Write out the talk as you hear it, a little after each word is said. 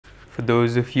For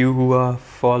those of you who are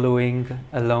following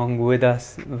along with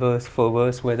us verse for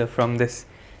verse, whether from this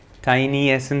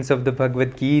tiny essence of the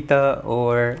Bhagavad Gita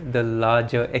or the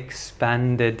larger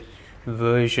expanded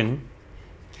version,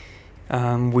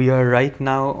 we are right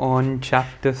now on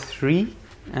chapter 3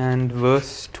 and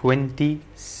verse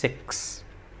 26.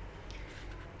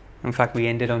 In fact, we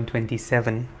ended on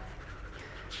 27.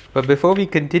 But before we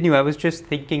continue, I was just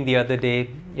thinking the other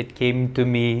day, it came to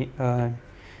me,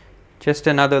 just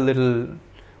another little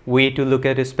way to look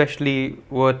at especially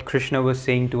what Krishna was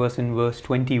saying to us in verse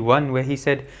 21, where he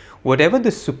said, whatever the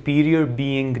superior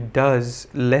being does,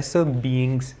 lesser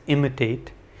beings imitate.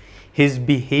 His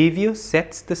behavior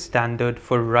sets the standard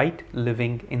for right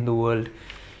living in the world.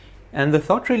 And the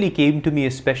thought really came to me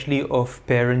especially of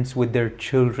parents with their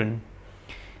children.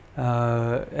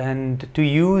 And to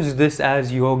use this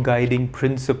as your guiding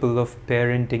principle of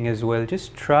parenting as well.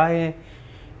 Just try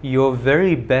your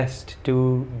very best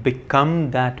to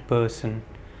become that person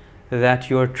that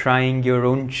you're trying your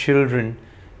own children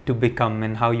to become,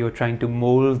 and how you're trying to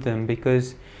mold them,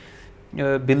 because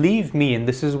believe me, and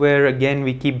this is where again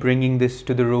we keep bringing this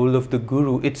to the role of the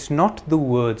guru, it's not the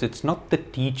words, it's not the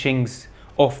teachings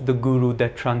of the guru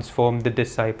that transform the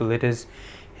disciple, it is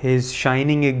his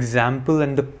shining example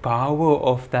and the power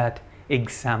of that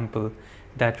example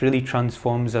that really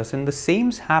transforms us. And the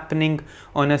same's happening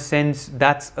on a sense,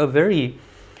 that's a very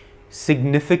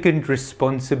significant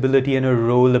responsibility and a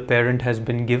role a parent has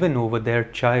been given over their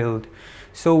child.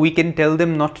 So we can tell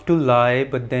them not to lie,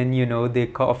 but then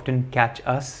they often catch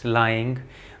us lying.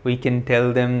 We can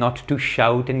tell them not to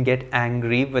shout and get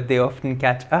angry, but they often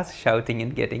catch us shouting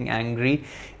and getting angry.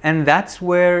 And that's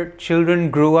where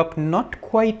children grow up not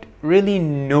quite really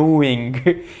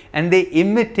knowing and they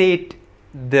imitate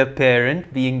the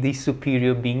parent, being the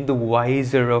superior, being the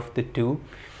wiser of the two,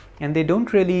 and they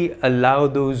don't really allow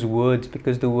those words,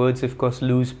 because the words of course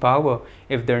lose power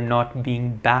if they're not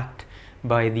being backed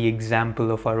by the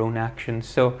example of our own actions.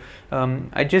 So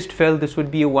I just felt this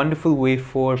would be a wonderful way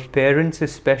for parents,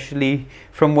 especially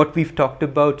from what we've talked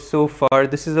about so far.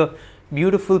 This is a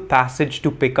beautiful passage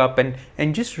to pick up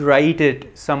and just write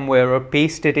it somewhere or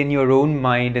paste it in your own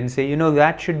mind and say,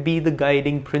 that should be the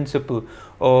guiding principle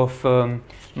of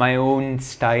my own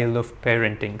style of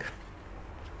parenting.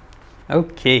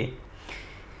 Okay,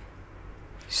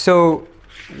 so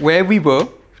where we were,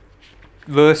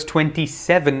 verse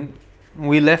 27,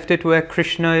 we left it where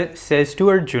Krishna says to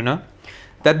Arjuna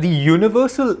that the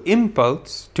universal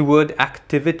impulse toward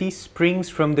activity springs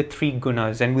from the three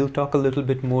gunas, and we'll talk a little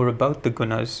bit more about the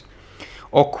gunas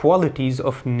or qualities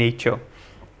of nature.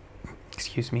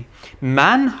 Excuse me.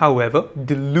 Man, however,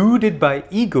 deluded by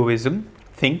egoism,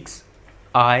 thinks,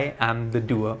 I am the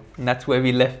doer. And that's where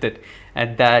we left it.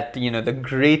 At that, the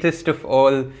greatest of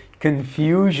all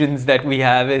confusions that we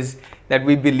have is that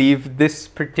we believe this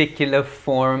particular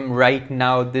form right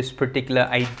now, this particular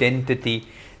identity,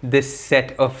 this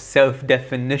set of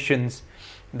self-definitions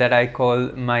that I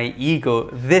call my ego,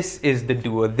 this is the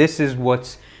doer. This is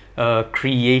what's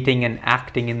creating and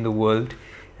acting in the world.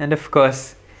 And of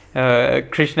course,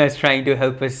 Krishna is trying to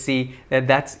help us see that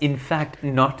that's in fact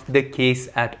not the case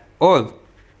at all.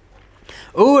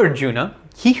 O Arjuna,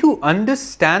 he who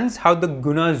understands how the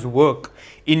gunas work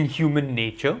in human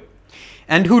nature,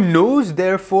 and who knows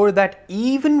therefore that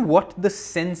even what the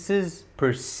senses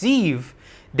perceive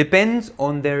depends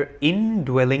on their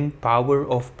indwelling power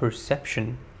of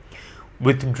perception,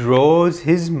 withdraws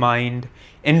his mind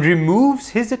and removes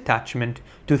his attachment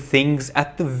to things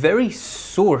at the very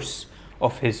source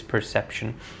of his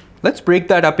perception. Let's break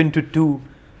that up into two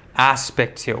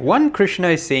aspects here. One, Krishna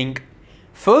is saying,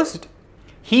 first,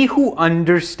 he who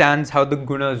understands how the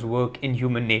gunas work in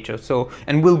human nature. So,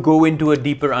 and we'll go into a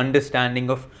deeper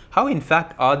understanding of how in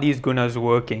fact are these gunas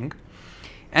working.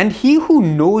 And he who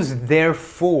knows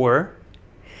therefore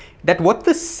that what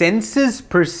the senses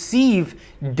perceive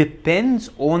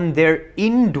depends on their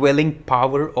indwelling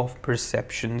power of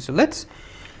perception. So let's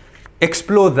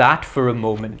explore that for a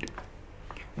moment.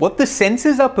 What the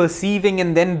senses are perceiving,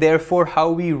 and then therefore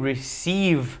how we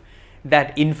receive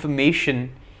that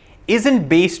information, isn't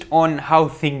based on how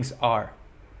things are,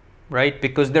 right?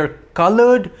 Because they're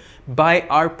colored by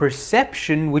our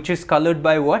perception, which is colored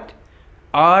by what?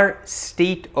 Our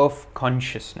state of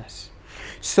consciousness.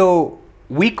 So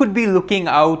we could be looking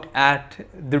out at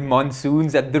the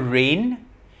monsoons, at the rain,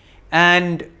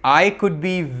 and I could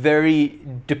be very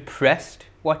depressed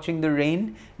watching the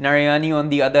rain. Narayani, on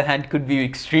the other hand, could be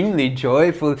extremely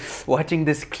joyful watching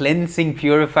this cleansing,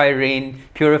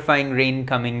 purifying rain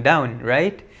coming down,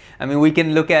 right? I mean, we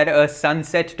can look at a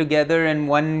sunset together and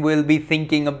one will be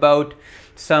thinking about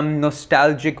some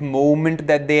nostalgic moment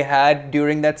that they had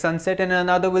during that sunset, and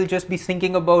another will just be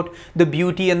thinking about the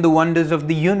beauty and the wonders of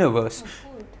the universe.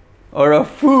 Or of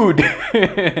food.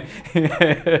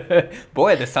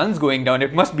 Boy, the sun's going down.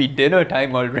 It must be dinner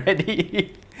time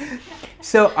already.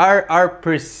 So our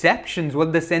perceptions,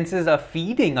 what the senses are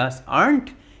feeding us,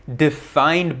 aren't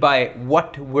defined by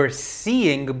what we're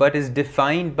seeing, but is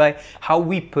defined by how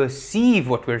we perceive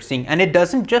what we're seeing. And it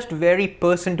doesn't just vary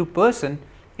person to person.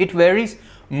 It varies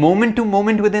moment to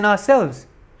moment within ourselves.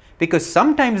 Because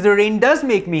sometimes the rain does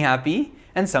make me happy,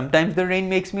 and sometimes the rain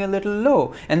makes me a little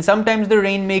low, and sometimes the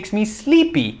rain makes me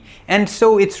sleepy. And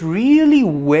so it's really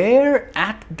where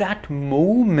at that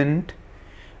moment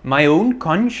my own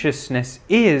consciousness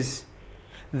is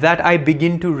that I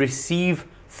begin to receive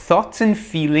thoughts and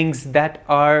feelings that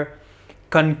are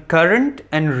concurrent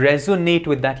and resonate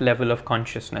with that level of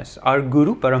consciousness. Our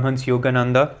Guru Paramhans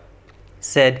Yogananda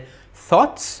said,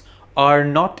 thoughts are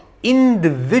not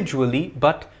individually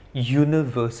but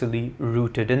universally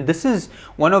rooted. And this is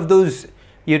one of those,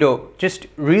 just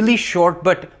really short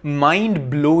but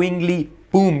mind-blowingly,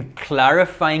 boom,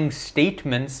 clarifying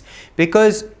statements,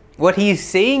 because what he's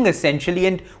saying essentially,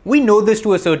 and we know this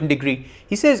to a certain degree,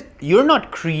 he says you're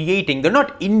not creating, they're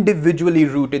not individually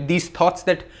rooted. These thoughts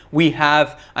that we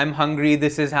have, I'm hungry,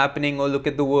 this is happening, oh look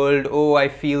at the world, oh I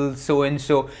feel so and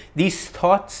so, these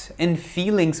thoughts and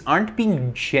feelings aren't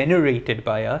being generated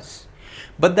by us,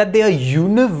 but that they are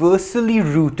universally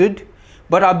rooted,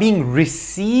 but are being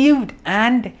received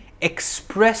and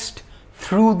expressed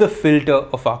through the filter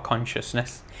of our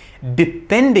consciousness,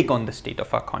 depending on the state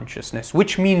of our consciousness.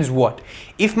 Which means what?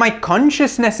 If my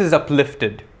consciousness is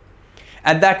uplifted,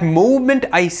 at that moment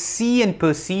I see and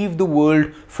perceive the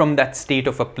world from that state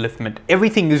of upliftment.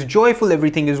 Everything is joyful,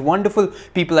 everything is wonderful,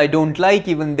 people I don't like,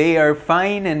 even they are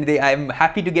fine, and I'm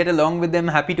happy to get along with them,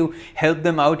 happy to help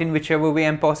them out in whichever way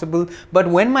I'm possible. But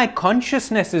when my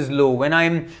consciousness is low, when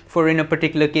I'm, in a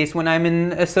particular case, when I'm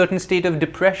in a certain state of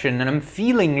depression and I'm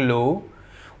feeling low,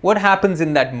 what happens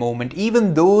in that moment?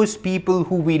 Even those people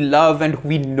who we love and who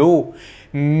we know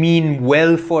mean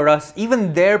well for us,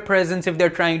 even their presence, if they're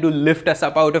trying to lift us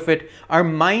up out of it, our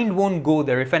mind won't go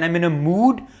there. If I'm in a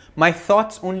mood, my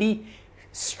thoughts only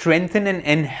strengthen and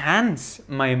enhance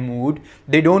my mood.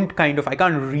 They don't I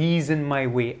can't reason my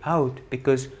way out,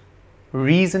 because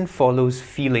reason follows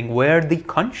feeling. Where the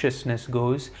consciousness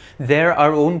goes, there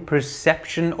our own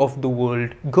perception of the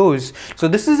world goes. So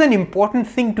this is an important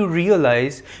thing to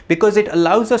realize, because it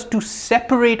allows us to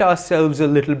separate ourselves a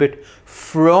little bit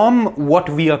from what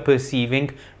we are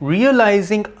perceiving,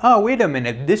 realizing, wait a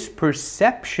minute, this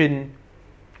perception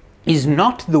is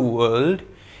not the world,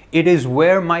 it is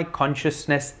where my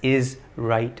consciousness is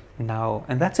right now.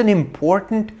 And that's an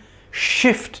important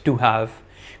shift to have,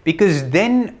 because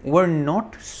then we're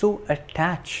not so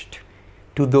attached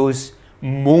to those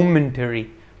momentary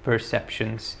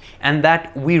perceptions, and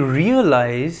that we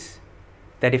realize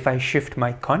that if I shift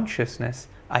my consciousness,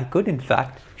 I could in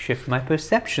fact shift my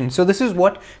perception. So this is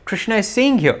what Krishna is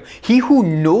saying here. He who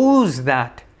knows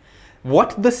that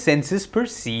what the senses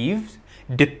perceive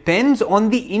depends on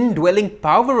the indwelling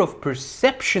power of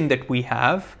perception that we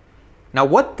have. Now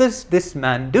what does this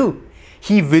man do?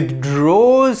 He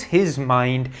withdraws his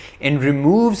mind and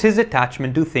removes his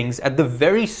attachment to things at the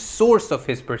very source of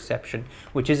his perception,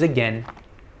 which is again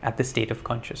at the state of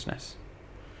consciousness.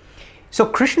 So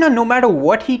Krishna, no matter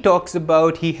what he talks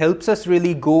about, he helps us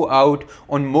really go out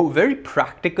on very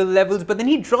practical levels, but then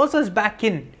he draws us back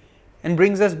in and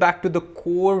brings us back to the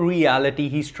core reality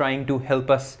he's trying to help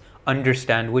us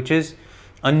understand, which is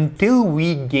until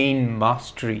we gain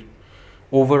mastery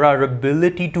over our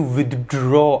ability to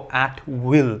withdraw at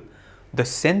will the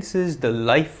senses, the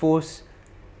life force,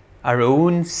 our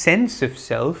own sense of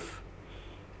self,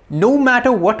 no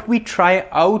matter what we try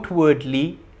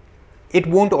outwardly, it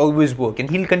won't always work. And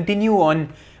he'll continue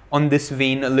on this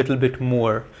vein a little bit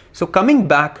more. So coming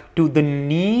back to the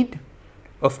need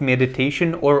of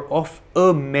meditation, or of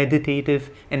a meditative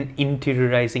and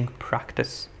interiorizing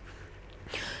practice.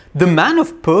 The man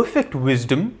of perfect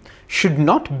wisdom should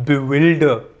not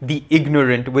bewilder the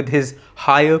ignorant with his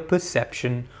higher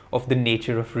perception of the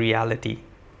nature of reality.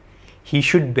 He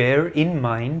should bear in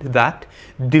mind that,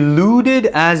 deluded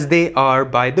as they are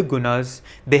by the gunas,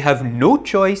 they have no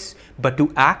choice but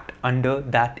to act under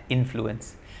that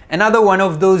influence. Another one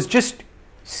of those just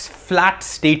flat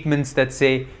statements that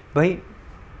say, "Bhai,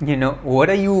 what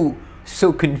are you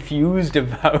so confused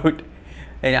about?"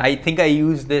 And I think I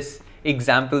used this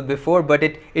example before, but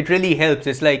it really helps.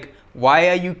 It's like, why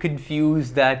are you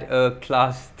confused that a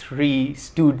class 3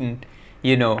 student,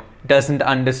 doesn't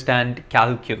understand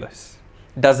calculus?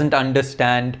 doesn't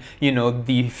understand,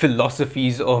 the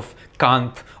philosophies of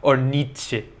Kant or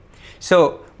Nietzsche.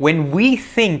 So when we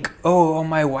think, oh,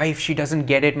 my wife, she doesn't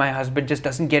get it, my husband just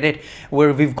doesn't get it,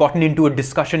 where we've gotten into a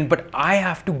discussion, but I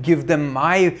have to give them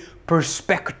my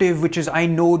perspective, which is I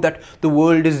know that the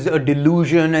world is a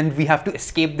delusion and we have to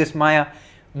escape this Maya.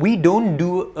 We don't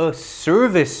do a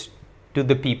service to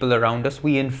the people around us.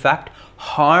 We in fact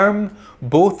harm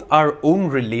both our own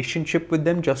relationship with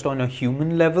them just on a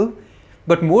human level,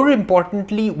 but more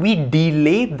importantly, we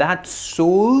delay that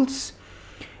soul's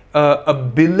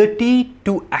ability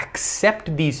to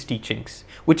accept these teachings,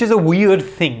 which is a weird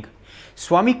thing.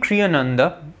 Swami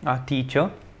Kriyananda, our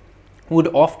teacher, would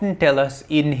often tell us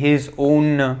in his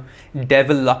own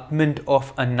development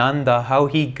of Ananda, how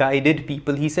he guided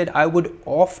people. He said, I would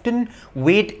often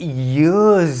wait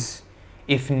years,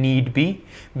 if need be,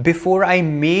 before I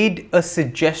made a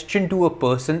suggestion to a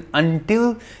person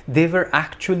until they were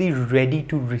actually ready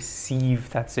to receive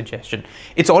that suggestion.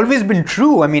 It's always been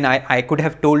true. I mean, I could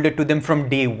have told it to them from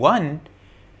day one.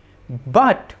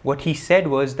 But what he said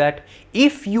was that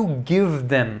if you give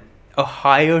them a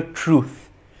higher truth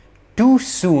too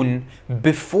soon,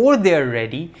 before they're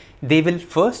ready, they will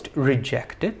first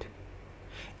reject it.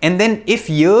 And then if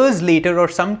years later or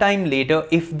sometime later,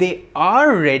 if they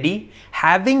are ready,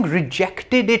 having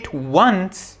rejected it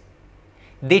once,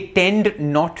 they tend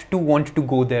not to want to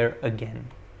go there again.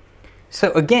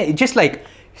 So again, just like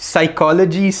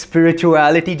psychology,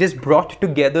 spirituality just brought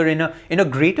together in a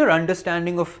greater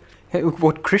understanding of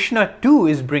what Krishna too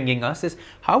is bringing us, is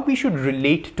how we should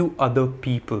relate to other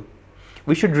people.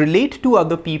 We should relate to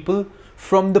other people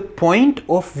from the point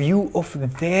of view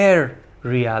of their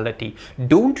reality.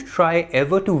 Don't try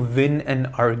ever to win an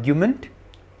argument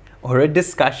or a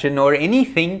discussion or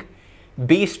anything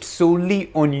based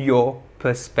solely on your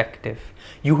perspective.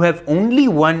 You have only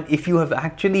won if you have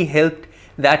actually helped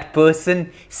that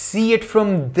person see it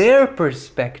from their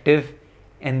perspective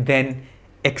and then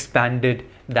expanded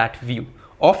that view.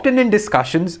 Often in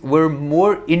discussions, we're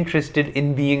more interested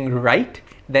in being right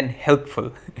than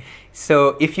helpful.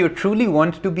 So if you truly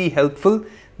want to be helpful,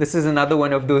 this is another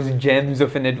one of those gems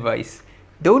of an advice.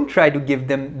 Don't try to give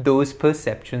them those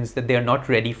perceptions that they are not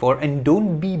ready for, and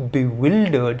don't be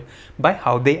bewildered by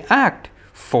how they act.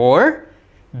 For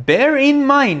bear in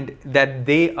mind that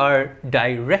they are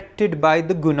directed by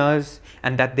the gunas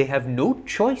and that they have no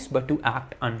choice but to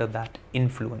act under that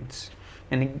influence.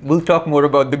 And we'll talk more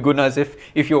about the gunas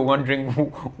if you're wondering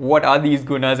what are these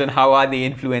gunas and how are they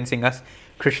influencing us.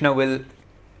 Krishna will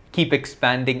keep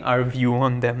expanding our view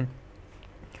on them.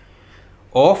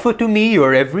 Offer to me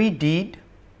your every deed,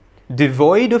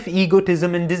 devoid of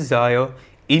egotism and desire,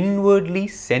 inwardly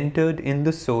centered in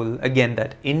the soul. Again,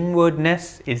 that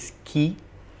inwardness is key.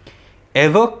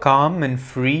 Ever calm and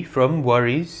free from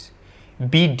worries,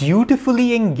 be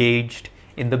dutifully engaged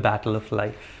in the battle of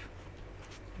life.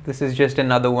 This is just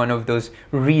another one of those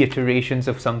reiterations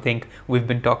of something we've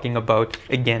been talking about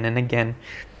again and again.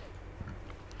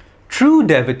 True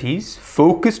devotees,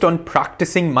 focused on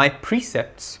practicing my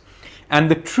precepts and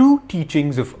the true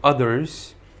teachings of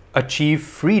others, achieve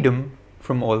freedom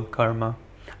from all karma.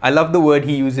 I love the word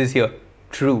he uses here,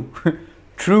 true.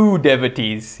 True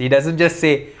devotees. He doesn't just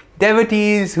say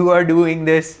devotees who are doing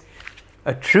this.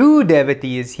 A true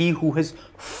devotee is he who has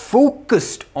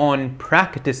focused on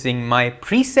practicing my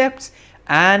precepts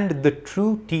and the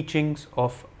true teachings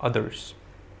of others.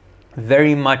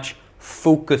 Very much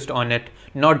focused on it,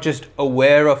 not just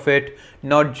aware of it,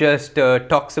 not just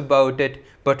talks about it,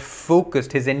 but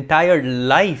focused. His entire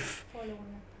life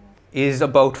is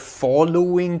about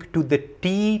following to the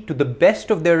T, to the best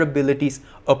of their abilities,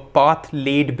 a path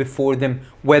laid before them,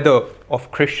 whether of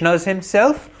Krishna's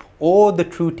himself or the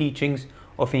true teachings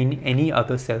of any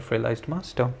other self-realized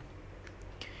master.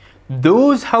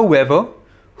 Those, however,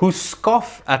 who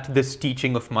scoff at this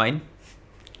teaching of mine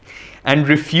and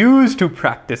refuse to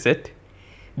practice it,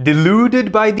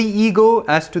 deluded by the ego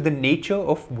as to the nature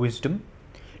of wisdom,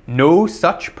 know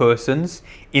such persons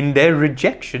in their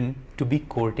rejection to be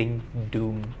courting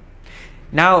doom.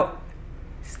 Now,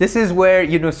 this is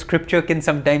where, scripture can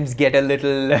sometimes get a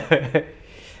little,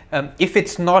 if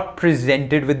it's not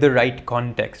presented with the right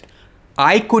context.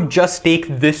 I could just take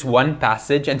this one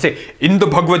passage and say, in the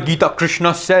Bhagavad Gita,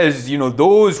 Krishna says,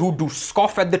 those who do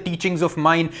scoff at the teachings of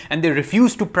mine and they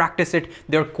refuse to practice it,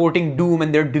 they're courting doom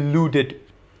and they're deluded.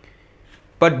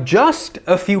 But just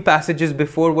a few passages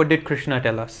before, what did Krishna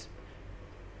tell us?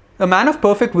 A man of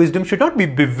perfect wisdom should not be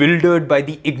bewildered by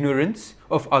the ignorance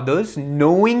of others,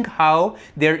 knowing how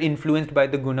they're influenced by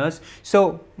the gunas.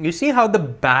 So you see how the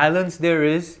balance there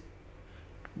is.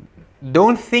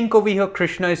 Don't think over here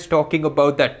Krishna is talking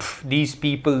about that these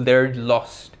people, they're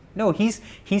lost. No, he's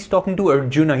talking to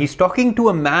Arjuna. He's talking to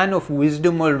a man of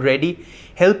wisdom already,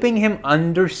 helping him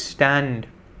understand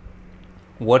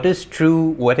what is true,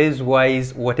 what is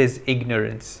wise, what is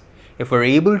ignorance. If we're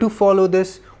able to follow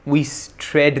this, we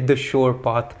tread the sure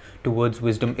path towards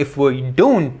wisdom. If we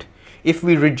don't, if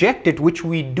we reject it, which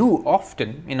we do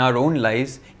often in our own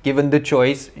lives, given the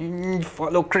choice,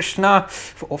 follow Krishna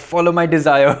or follow my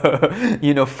desire,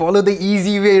 follow the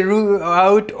easy way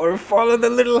out or follow the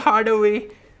little harder way.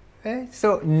 Right?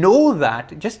 So know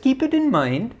that, just keep it in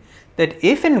mind that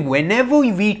if and whenever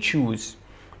we choose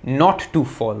not to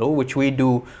follow, which we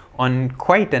do on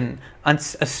quite an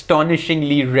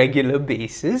astonishingly regular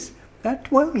basis,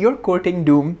 that, well, you're courting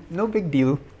doom, no big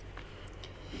deal.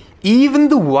 Even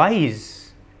the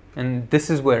wise, and this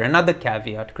is where another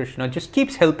caveat, Krishna just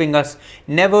keeps helping us,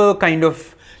 never kind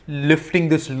of lifting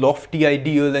this lofty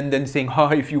ideal and then saying,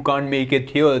 if you can't make it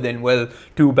here, then well,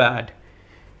 too bad.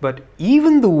 But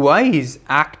even the wise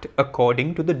act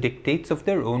according to the dictates of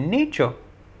their own nature.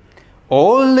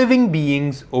 All living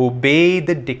beings obey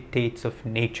the dictates of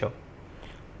nature.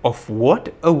 Of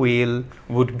what avail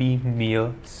would be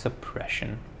mere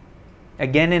suppression?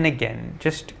 Again and again,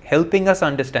 just helping us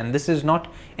understand this is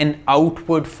not an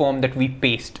outward form that we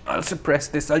paste. I'll suppress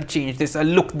this, I'll change this, I'll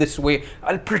look this way,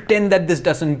 I'll pretend that this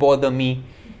doesn't bother me.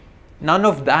 None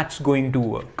of that's going to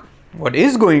work. What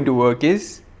is going to work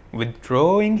is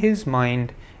withdrawing his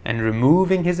mind and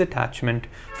removing his attachment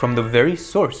from the very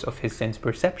source of his sense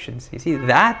perceptions. You see,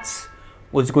 that's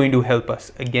what's going to help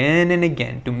us again and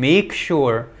again to make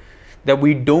sure that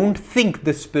we don't think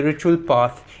the spiritual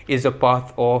path is a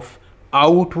path of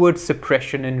outward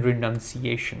suppression and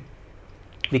renunciation.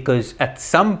 Because at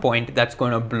some point that's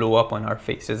going to blow up on our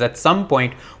faces. At some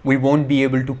point we won't be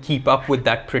able to keep up with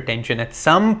that pretension. At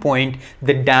some point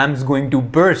the dam's going to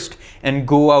burst and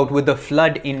go out with a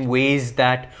flood in ways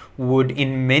that would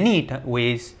in many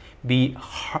ways be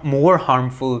more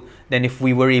harmful than if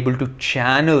we were able to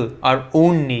channel our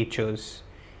own natures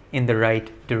in the right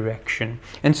direction.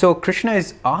 And so Krishna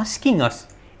is asking us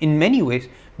in many ways,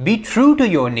 be true to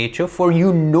your nature, for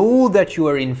you know that you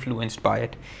are influenced by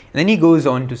it. And then he goes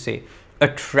on to say,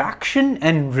 attraction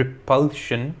and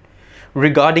repulsion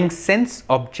regarding sense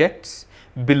objects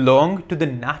belong to the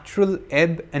natural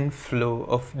ebb and flow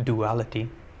of duality.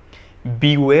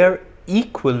 Beware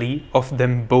equally of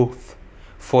them both,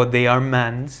 for they are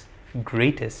man's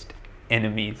greatest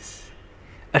enemies.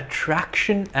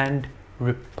 Attraction and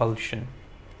repulsion.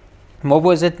 What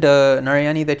was it,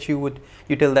 Narayani, that you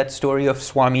tell that story of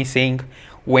Swami saying,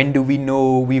 when do we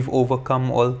know we've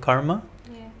overcome all karma?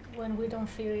 Yeah, when we don't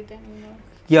fear it anymore.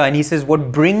 Yeah, and he says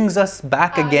what brings us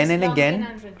back again and again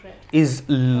is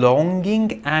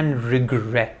longing and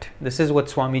regret. This is what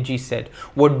Swamiji said.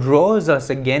 What draws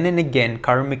us again and again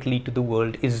karmically to the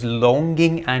world is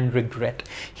longing and regret.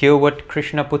 Here what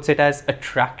Krishna puts it as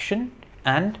attraction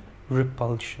and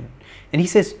repulsion. And he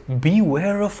says,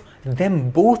 beware of them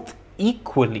both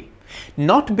equally.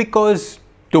 Not because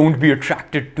don't be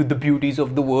attracted to the beauties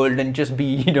of the world and just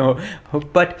be,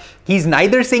 but he's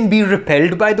neither saying be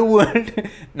repelled by the world,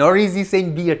 nor is he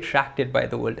saying be attracted by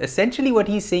the world. Essentially what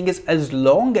he's saying is, as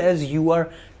long as you are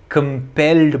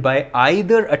compelled by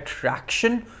either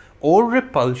attraction or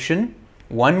repulsion,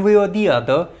 one way or the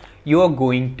other, you are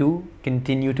going to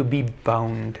continue to be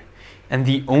bound. And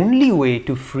the only way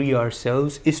to free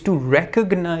ourselves is to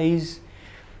recognize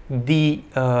the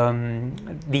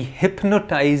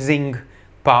hypnotizing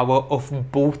power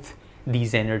of both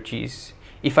these energies.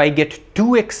 If I get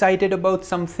too excited about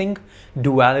something,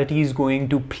 duality is going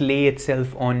to play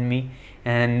itself on me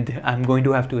and I'm going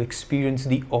to have to experience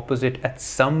the opposite at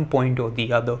some point or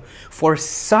the other. For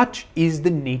such is the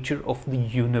nature of the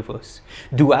universe.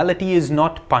 Duality is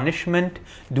not punishment.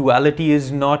 Duality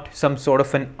is not some sort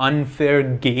of an unfair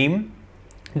game.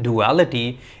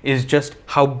 Duality is just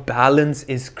how balance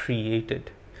is created.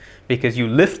 Because you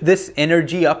lift this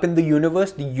energy up in the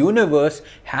universe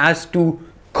has to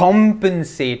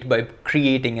compensate by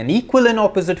creating an equal and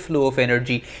opposite flow of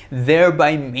energy,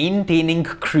 thereby maintaining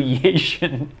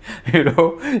creation.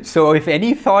 So if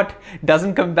any thought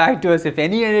doesn't come back to us, if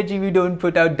any energy we don't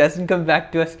put out doesn't come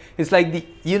back to us, it's like the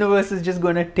universe is just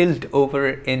going to tilt over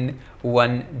in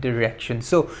one direction.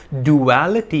 So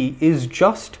duality is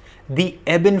just the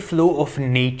ebb and flow of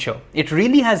nature. It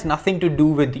really has nothing to do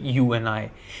with you and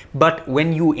I. But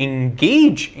when you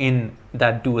engage in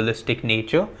that dualistic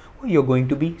nature, well, you're going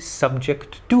to be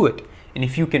subject to it. And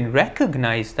if you can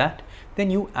recognize that,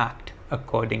 then you act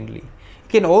accordingly.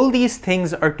 Again, all these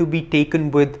things are to be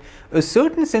taken with a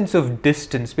certain sense of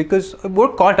distance, because we're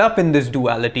caught up in this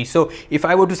duality. So if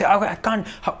I were to say, oh, I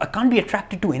can't be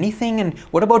attracted to anything, and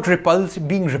what about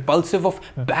being repulsive of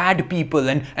bad people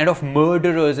and of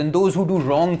murderers and those who do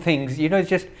wrong things? It's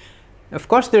just, of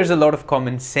course, there's a lot of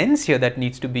common sense here that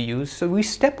needs to be used. So we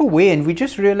step away and we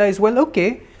just realize, well,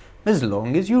 okay, as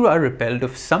long as you are repelled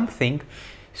of something.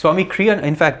 Swami Kriya,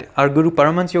 in fact, our Guru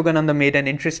Paramahansa Yogananda made an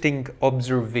interesting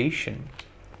observation,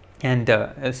 and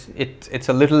it's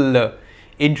a little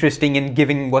interesting in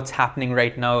giving what's happening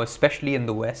right now, especially in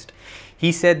the West.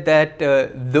 He said that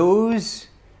those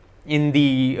in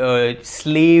the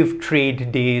slave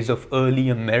trade days of early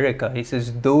America, he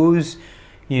says those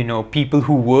people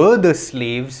who were the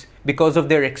slaves, because of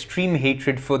their extreme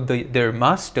hatred for their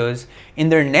masters, in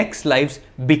their next lives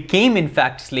became in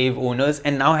fact slave owners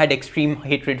and now had extreme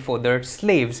hatred for their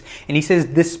slaves. And he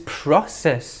says this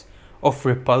process of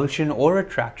repulsion or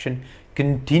attraction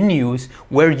continues,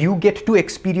 where you get to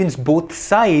experience both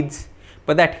sides,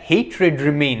 but that hatred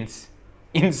remains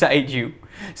inside you.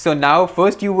 So now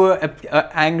first you were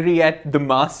angry at the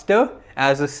master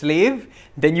as a slave,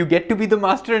 then you get to be the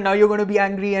master, and now you're going to be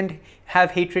angry and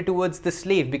have hatred towards the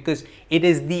slave, because it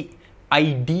is the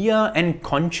idea and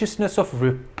consciousness of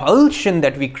repulsion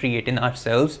that we create in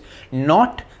ourselves,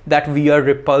 not that we are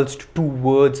repulsed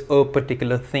towards a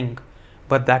particular thing,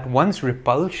 but that once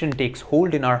repulsion takes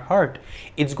hold in our heart,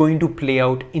 it's going to play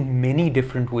out in many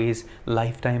different ways,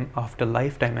 lifetime after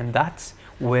lifetime, and that's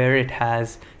where it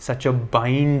has such a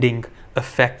binding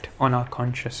effect on our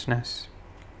consciousness.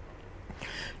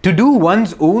 To do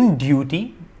one's own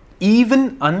duty,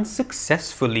 even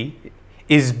unsuccessfully,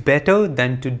 is better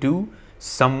than to do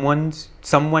someone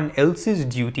else's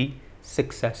duty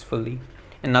successfully.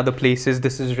 In other places,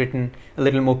 this is written a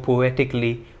little more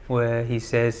poetically, where he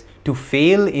says, to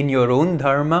fail in your own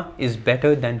dharma is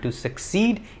better than to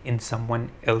succeed in someone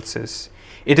else's.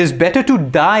 It is better to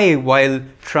die while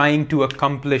trying to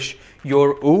accomplish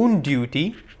your own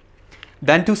duty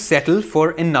than to settle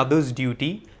for another's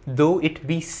duty, though it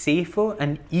be safer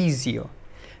and easier.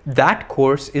 That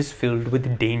course is filled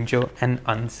with danger and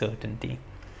uncertainty.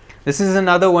 This is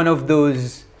another one of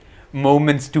those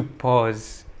moments to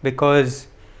pause, because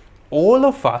all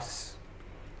of us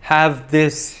have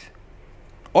this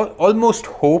almost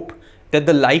hope that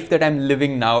the life that I'm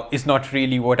living now is not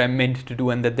really what I'm meant to do,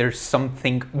 and that there's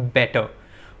something better,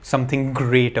 something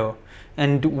greater.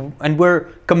 And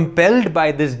we're compelled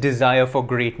by this desire for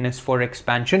greatness, for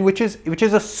expansion, which is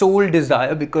a soul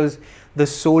desire, because the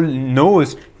soul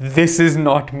knows this is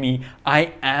not me.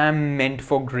 I am meant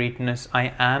for greatness.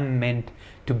 I am meant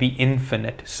to be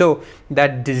infinite. So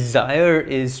that desire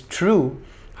is true.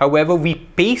 However, we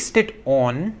paste it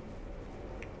on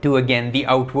to, again, the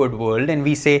outward world, and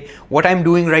we say, what I'm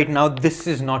doing right now, this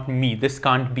is not me. This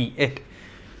can't be it.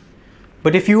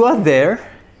 But if you are there,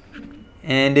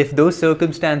 and if those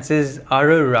circumstances are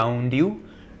around you,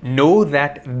 know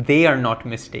that they are not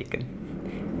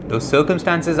mistaken. Those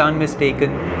circumstances aren't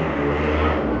mistaken.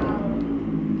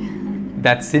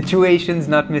 That situation's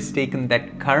not mistaken.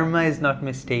 That karma is not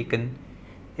mistaken.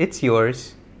 It's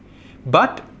yours.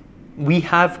 But we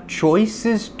have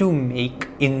choices to make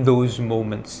in those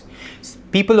moments.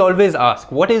 People always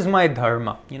ask, what is my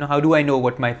dharma? How do I know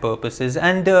what my purpose is?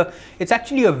 And it's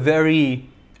actually a very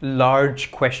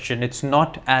large question. It's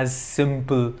not as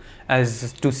simple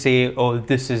as to say, oh,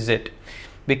 this is it,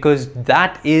 because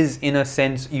that is, in a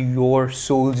sense, your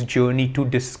soul's journey to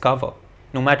discover.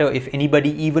 No matter if anybody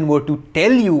even were to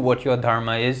tell you what your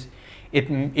dharma is,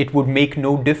 it would make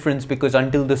no difference, because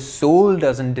until the soul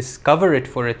doesn't discover it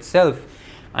for itself,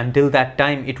 until that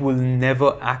time, it will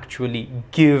never actually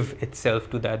give itself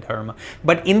to that dharma.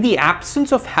 But in the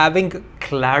absence of having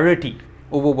clarity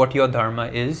over what your dharma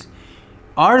is,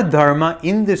 our dharma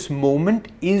in this moment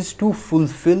is to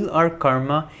fulfill our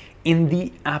karma in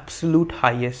the absolute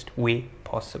highest way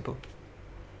possible.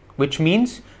 Which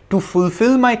means to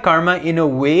fulfill my karma in a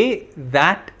way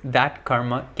that that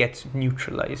karma gets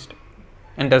neutralized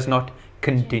and does not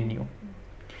continue.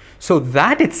 So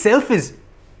that itself is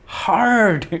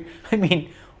hard. I mean,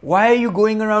 why are you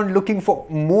going around looking for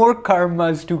more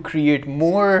karmas to create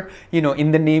more,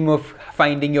 in the name of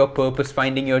finding your purpose,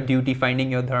 finding your duty,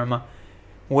 finding your dharma?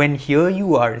 When here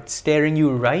you are, it's staring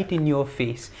you right in your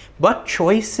face. But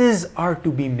choices are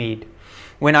to be made.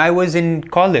 When I was in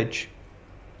college,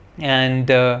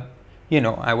 and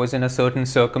I was in a certain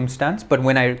circumstance, but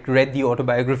when I read the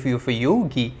autobiography of a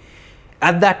yogi,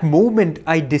 at that moment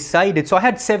I decided, so I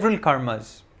had several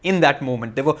karmas in that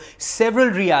moment. There were several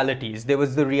realities. There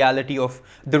was the reality of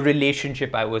the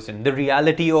relationship I was in, the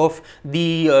reality of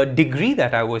the degree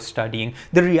that I was studying,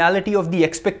 the reality of the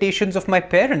expectations of my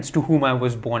parents to whom I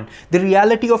was born, the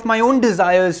reality of my own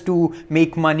desires to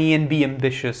make money and be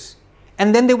ambitious.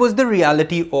 And then there was the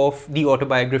reality of the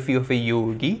autobiography of a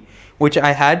yogi, which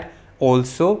I had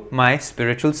also my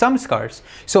spiritual samskars.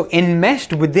 So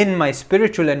enmeshed within my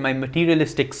spiritual and my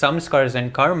materialistic samskars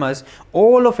and karmas,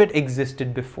 all of it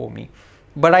existed before me.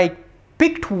 But I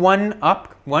picked one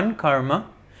karma,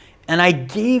 and I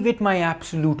gave it my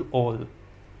absolute all.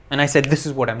 And I said, this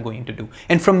is what I'm going to do.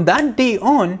 And from that day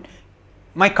on,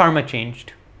 my karma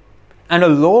changed. And a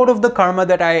lot of the karma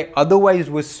that I otherwise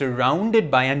was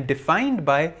surrounded by and defined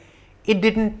by, it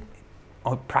didn't,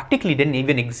 or practically didn't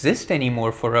even exist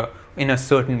anymore in a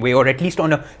certain way, or at least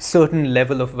on a certain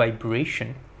level of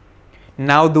vibration.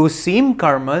 Now those same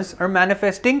karmas are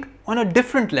manifesting on a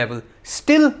different level,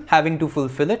 still having to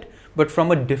fulfill it, but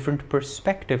from a different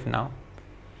perspective now.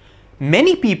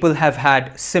 Many people have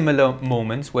had similar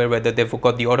moments where, whether they've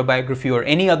got the autobiography or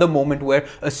any other moment where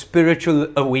a spiritual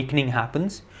awakening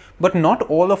happens, but not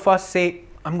all of us say,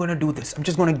 I'm going to do this, I'm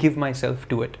just going to give myself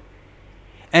to it.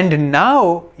 And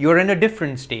now you're in a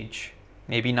different stage.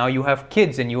 Maybe now you have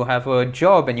kids and you have a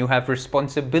job and you have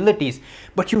responsibilities,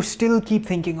 but you still keep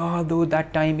thinking, oh, though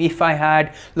that time, if I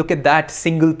had, look at that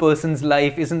single person's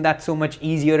life, isn't that so much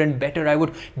easier and better? I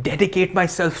would dedicate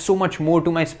myself so much more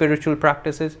to my spiritual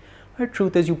practices. The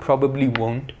truth is, you probably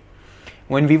won't.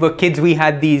 When we were kids, we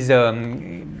had these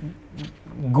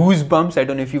goosebumps. I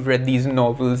don't know if you've read these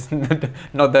novels,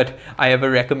 not that I ever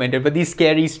recommended, but these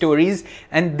scary stories.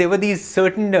 And there were these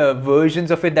certain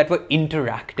versions of it that were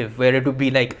interactive, where it would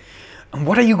be like,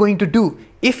 what are you going to do?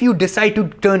 If you decide to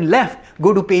turn left,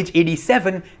 go to page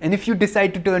 87. And if you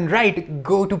decide to turn right,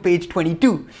 go to page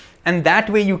 22. And that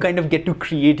way you kind of get to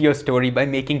create your story by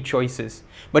making choices.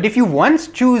 But if you once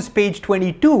choose page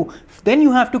 22, then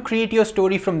you have to create your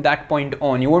story from that point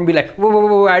on. You won't be like,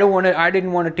 whoa, I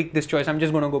didn't want to take this choice. I'm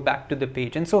just going to go back to the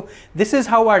page. And so this is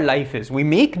how our life is. We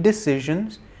make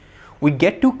decisions, we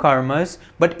get to karmas,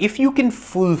 but if you can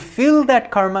fulfill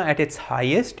that karma at its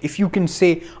highest, if you can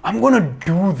say, I'm going to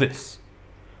do this,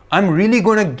 I'm really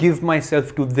going to give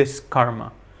myself to this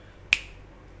karma,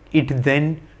 it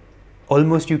then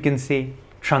almost, you can say,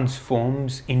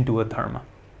 transforms into a dharma.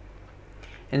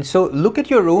 And so look at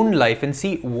your own life and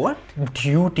see what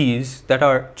duties that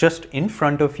are just in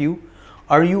front of you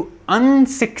are you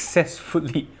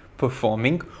unsuccessfully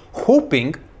performing,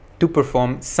 hoping to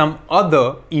perform some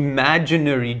other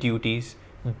imaginary duties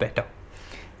better.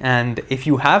 And if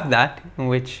you have that,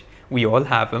 which we all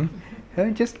have them,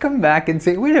 just come back and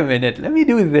say, wait a minute, let me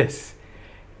do this.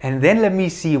 And then let me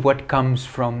see what comes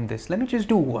from this. Let me just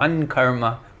do one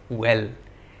karma well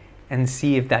and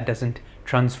see if that doesn't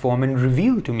transform and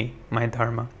reveal to me my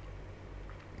dharma.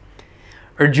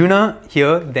 Arjuna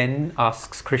here then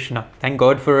asks Krishna. Thank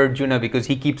God for Arjuna, because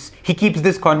he keeps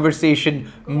this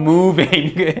conversation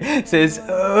moving. Says,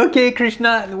 okay,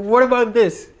 Krishna, what about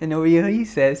this? And over here he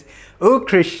says, oh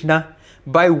Krishna,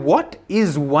 by what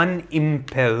is one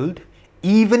impelled,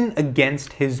 even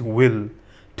against his will,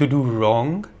 to do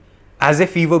wrong, as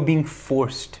if he were being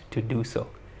forced to do so?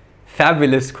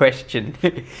 Fabulous question.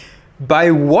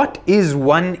 By what is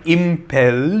one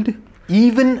impelled,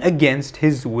 even against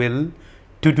his will,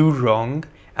 to do wrong,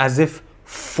 as if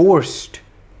forced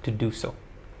to do so?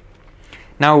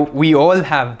 Now, we all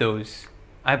have those.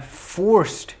 I've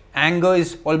forced. Anger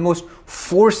is almost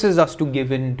forces us to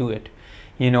give in to it.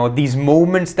 You know, these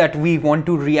moments that we want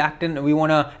to react and we want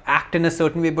to act in a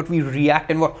certain way, but we react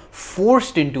and we're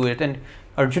forced into it. And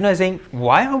Arjuna is saying,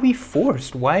 why are we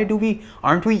forced? Why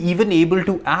aren't we even able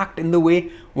to act in the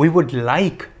way we would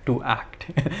like to act?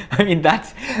 I mean,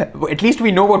 at least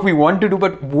we know what we want to do,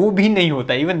 but wo bhi nahi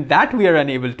hota. Even that we are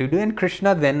unable to do. And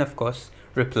Krishna then, of course,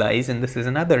 replies, and this is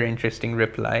another interesting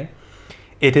reply.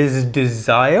 It is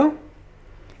desire,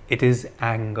 it is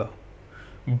anger,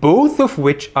 both of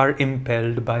which are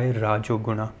impelled by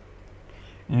Rajoguna.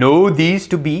 Know these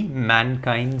to be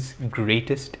mankind's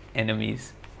greatest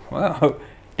enemies. Wow,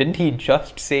 didn't he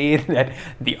just say that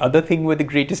the other thing were the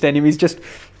greatest enemies? Just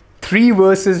 3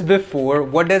 verses before,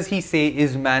 what does he say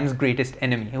is man's greatest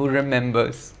enemy? Who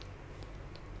remembers?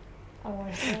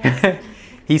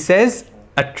 He says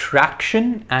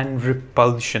attraction and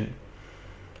repulsion.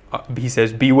 He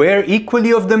says, beware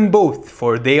equally of them both,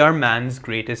 for they are man's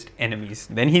greatest enemies.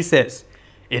 Then he says,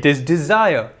 it is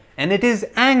desire and it is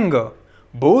anger,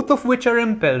 both of which are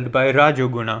impelled by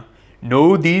Rajoguna.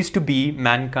 Know these to be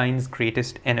mankind's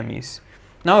greatest enemies.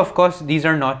 Now, of course, these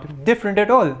are not different at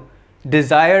all.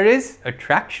 Desire is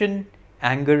attraction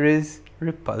Anger is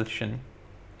repulsion.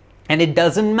 And it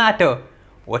doesn't matter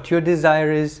what your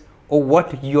desire is or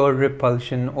what your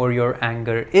repulsion or your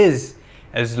anger is.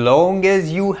 As long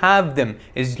as you have them,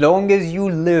 as long as you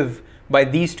live by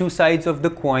these two sides of the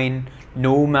coin,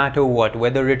 no matter what,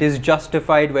 whether it is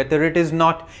justified, whether it is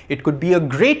not, it could be a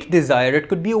great desire, it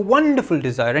could be a wonderful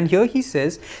desire. And here he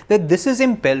says that this is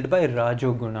impelled by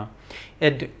Rajoguna.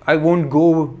 And I won't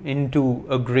go into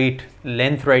a great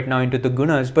length right now into the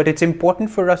gunas, but it's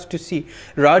important for us to see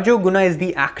Rajoguna is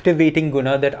the activating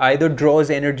guna that either draws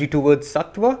energy towards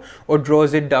sattva or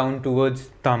draws it down towards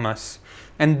tamas.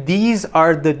 And these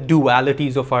are the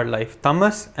dualities of our life,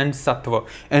 tamas and sattva.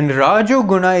 And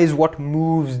Rajoguna is what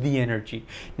moves the energy.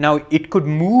 Now, it could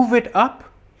move it up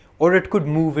or it could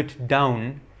move it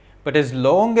down. But as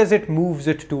long as it moves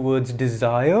it towards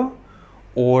desire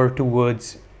or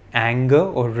towards anger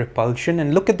or repulsion,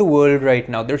 and look at the world right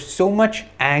now, there's so much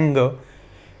anger,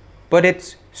 but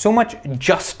it's so much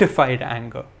justified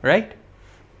anger, right?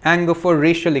 Anger for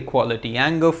racial equality,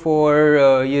 anger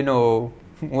for,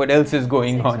 what else is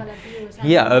going on?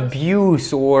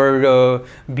 Abuse or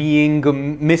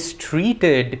being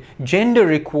mistreated,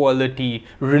 gender equality,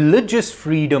 religious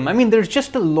freedom. I mean, there's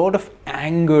just a lot of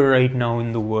anger right now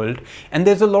in the world, and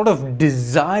there's a lot of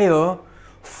desire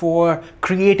for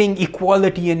creating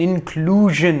equality and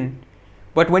inclusion.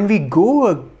 But when we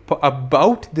go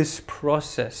about this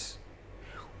process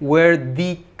where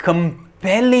the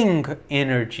compelling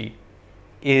energy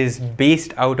is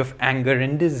based out of anger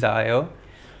and desire,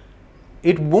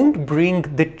 it won't bring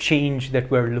the change that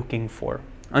we're looking for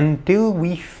until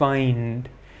we find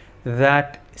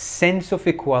that sense of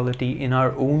equality in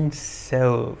our own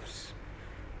selves,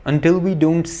 until we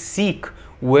don't seek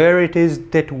where it is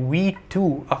that we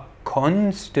too are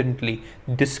constantly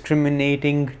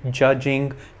discriminating,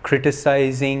 judging,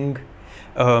 criticizing,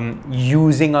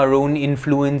 using our own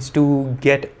influence to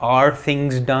get our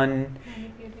things done,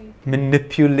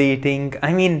 manipulating.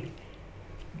 I mean,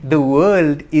 the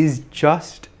world is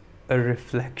just a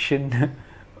reflection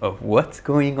of what's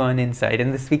going on inside.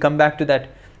 And this, we come back to that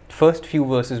first few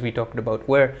verses we talked about,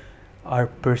 where our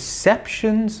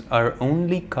perceptions are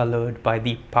only colored by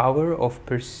the power of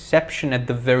perception at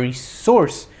the very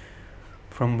source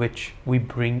from which we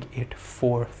bring it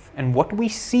forth. And what we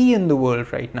see in the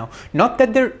world right now, not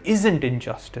that there isn't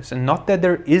injustice and not that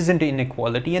there isn't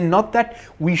inequality and not that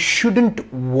we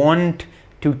shouldn't want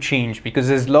to change, because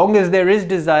as long as there is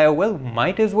desire, well,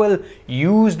 might as well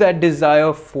use that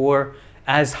desire for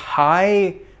as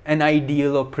high an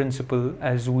ideal or principle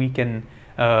as we can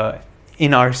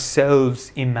in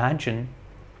ourselves imagine.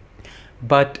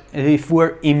 But if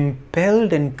we're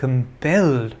impelled and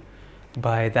compelled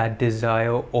by that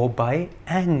desire or by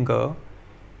anger,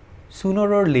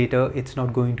 sooner or later it's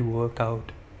not going to work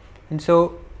out. And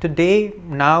so today,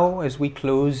 now as we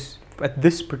close at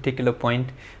this particular point,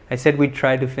 I said we'd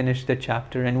try to finish the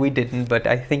chapter and we didn't, but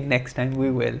I think next time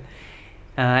we will.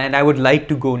 And I would like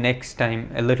to go next time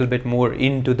a little bit more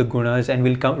into the gunas, and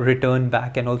we'll return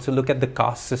back and also look at the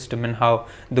caste system and how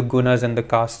the gunas and the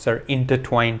castes are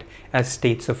intertwined as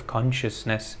states of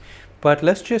consciousness. But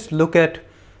let's just look at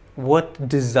what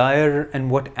desire and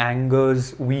what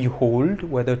angers we hold,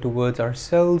 whether towards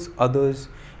ourselves, others,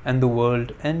 and the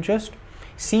world, and just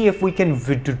see if we can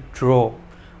withdraw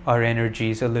our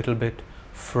energies a little bit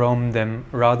from them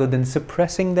rather than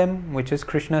suppressing them, which, as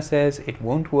Krishna says, it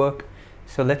won't work.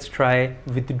 So let's try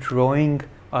withdrawing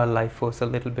our life force a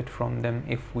little bit from them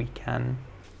if we can.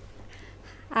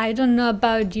 I don't know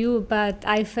about you, but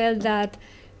I felt that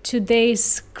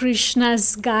today's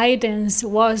Krishna's guidance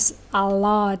was a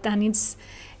lot, and it's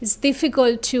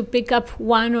difficult to pick up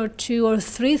one or two or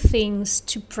three things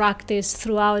to practice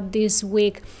throughout this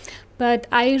week. But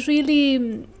I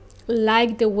really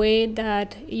like the way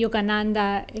that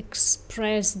Yogananda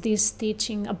expressed this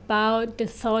teaching about the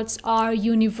thoughts are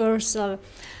universal.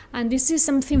 And this is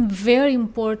something very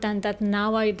important that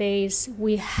nowadays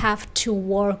we have to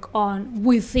work on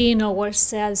within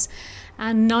ourselves,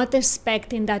 and not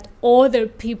expecting that other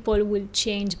people will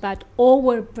change, but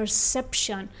our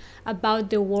perception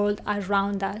about the world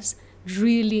around us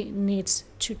really needs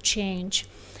to change.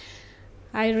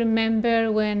 I remember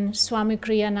when Swami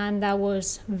Kriyananda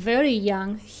was very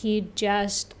young, he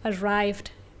just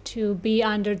arrived to be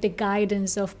under the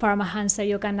guidance of Paramahansa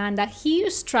Yogananda. He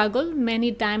struggled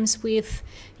many times with,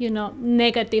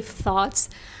 negative thoughts.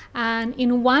 And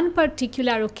in one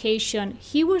particular occasion,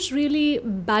 he was really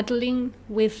battling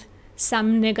with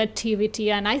some negativity.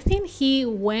 And I think he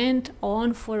went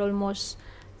on for almost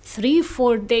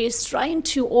 3-4 days trying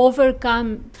to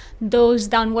overcome those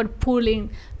downward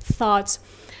pulling thoughts.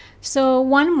 So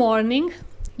one morning,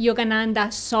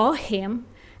 Yogananda saw him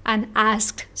and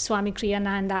asked Swami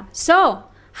Kriyananda, "So,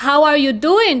 how are you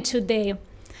doing today?"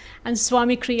 And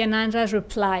Swami Kriyananda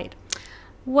replied,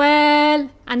 "Well,"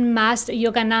 and Master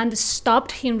Yogananda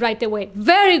stopped him right away.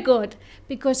 "Very good,"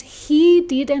 because he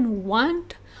didn't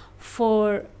want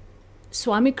for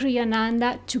Swami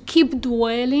Kriyananda to keep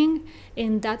dwelling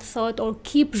in that thought or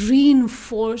keep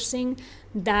reinforcing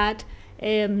that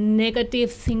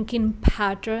negative thinking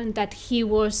pattern that he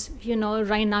was,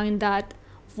 right now in that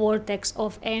vortex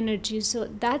of energy. So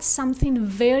that's something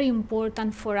very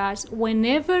important for us.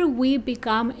 Whenever we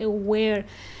become aware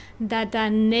that a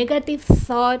negative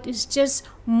thought is just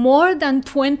more than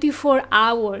 24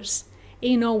 hours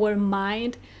in our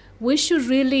mind, we should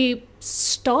really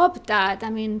stop that. I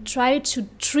mean, try to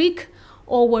trick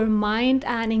our mind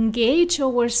and engage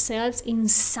ourselves in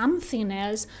something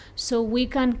else so we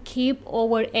can keep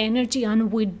our energy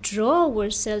and withdraw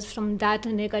ourselves from that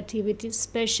negativity,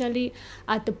 especially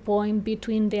at the point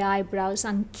between the eyebrows,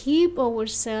 and keep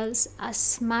ourselves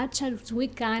as much as we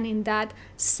can in that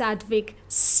sattvic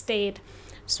state.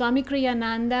 Swami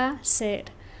Kriyananda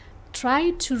said,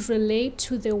 try to relate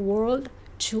to the world,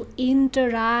 to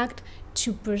interact,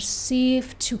 to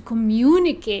perceive, to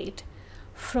communicate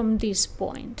from this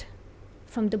point,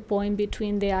 from the point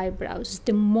between the eyebrows.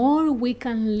 The more we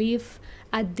can live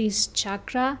at this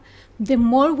chakra, the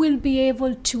more we'll be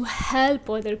able to help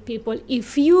other people.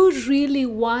 If you really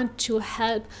want to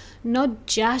help not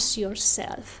just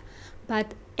yourself,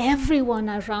 but everyone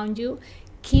around you,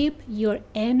 keep your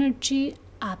energy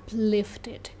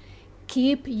uplifted.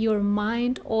 Keep your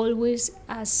mind always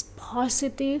as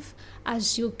positive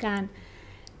as you can.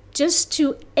 Just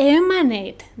to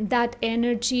emanate that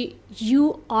energy,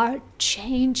 you are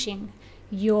changing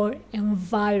your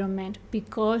environment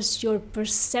because your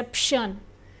perception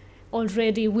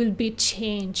already will be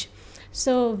changed.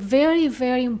 So very,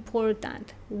 very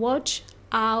important. Watch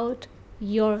out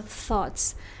your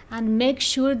thoughts and make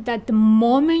sure that the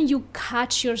moment you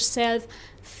catch yourself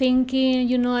thinking,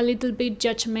 a little bit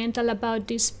judgmental about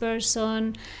this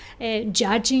person,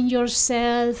 judging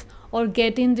yourself, or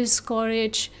getting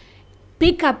discouraged,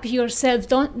 pick up yourself.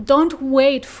 Don't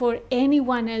wait for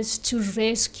anyone else to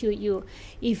rescue you.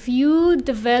 If you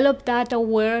develop that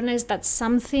awareness that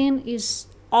something is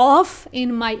off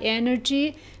in my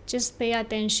energy, just pay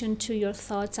attention to your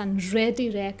thoughts and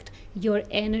redirect your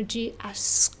energy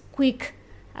as quick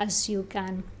as you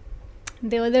can.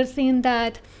 The other thing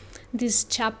that this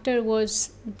chapter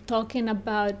was talking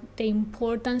about, the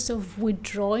importance of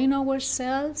withdrawing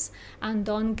ourselves and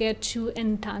don't get too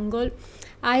entangled.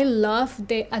 I love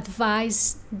the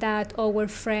advice that our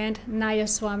friend Naya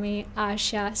Swami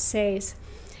Asha says.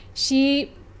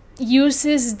 She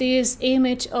uses this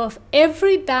image of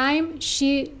every time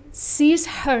she sees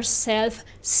herself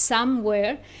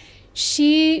somewhere,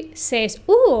 she says,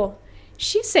 "Ooh,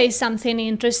 she says something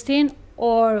interesting,"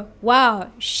 or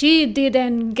 "Wow, she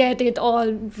didn't get it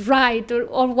all right,"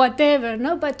 or whatever,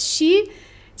 no? But she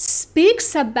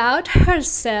speaks about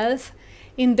herself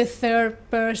in the third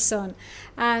person.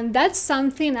 And that's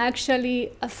something,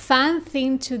 actually a fun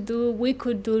thing to do, we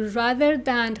could do, rather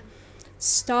than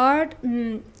start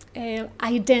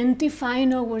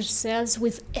identifying ourselves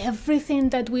with everything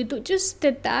that we do. Just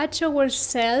detach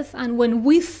ourselves, and when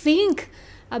we think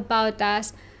about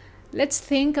us, let's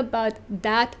think about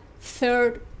that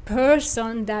third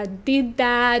person that did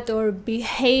that or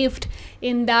behaved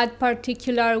in that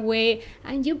particular way,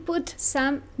 and you put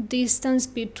some distance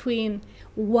between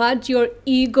what your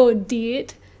ego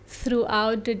did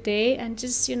throughout the day, and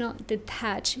just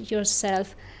detach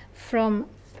yourself from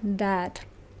that.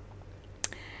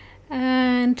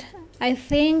 And I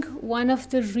think one of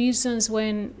the reasons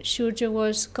when Shurja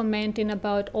was commenting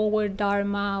about our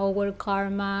dharma, our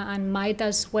karma, and might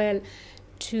as well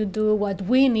to do what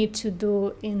we need to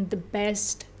do in the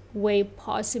best way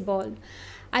possible,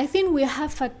 I think we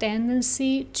have a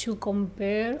tendency to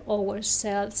compare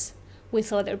ourselves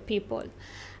with other people.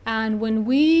 And when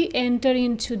we enter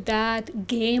into that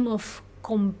game of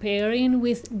comparing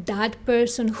with that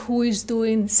person who is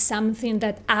doing something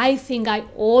that I think I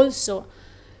also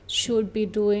should be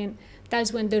doing,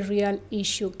 that's when the real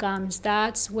issue comes.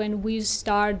 That's when we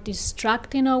start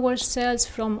distracting ourselves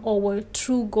from our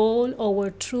true goal,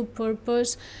 our true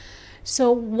purpose.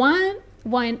 So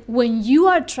when you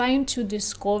are trying to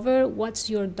discover what's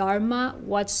your dharma,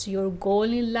 what's your goal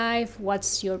in life,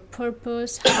 what's your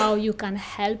purpose, how you can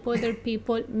help other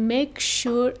people, make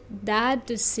sure that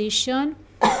decision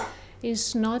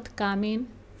is not coming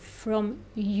from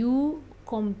you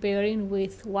comparing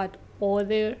with what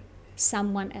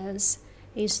someone else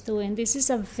is doing. This is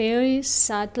a very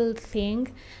subtle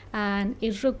thing, and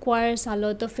it requires a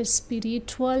lot of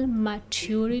spiritual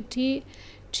maturity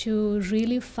to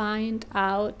really find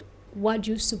out what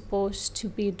you're supposed to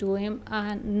be doing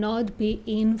and not be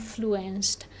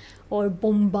influenced or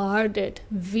bombarded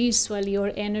visually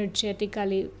or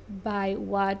energetically by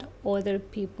what other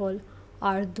people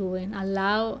are doing.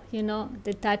 Allow,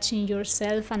 detaching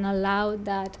yourself and allow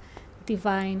that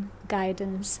divine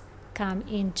guidance come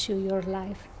into your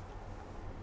life.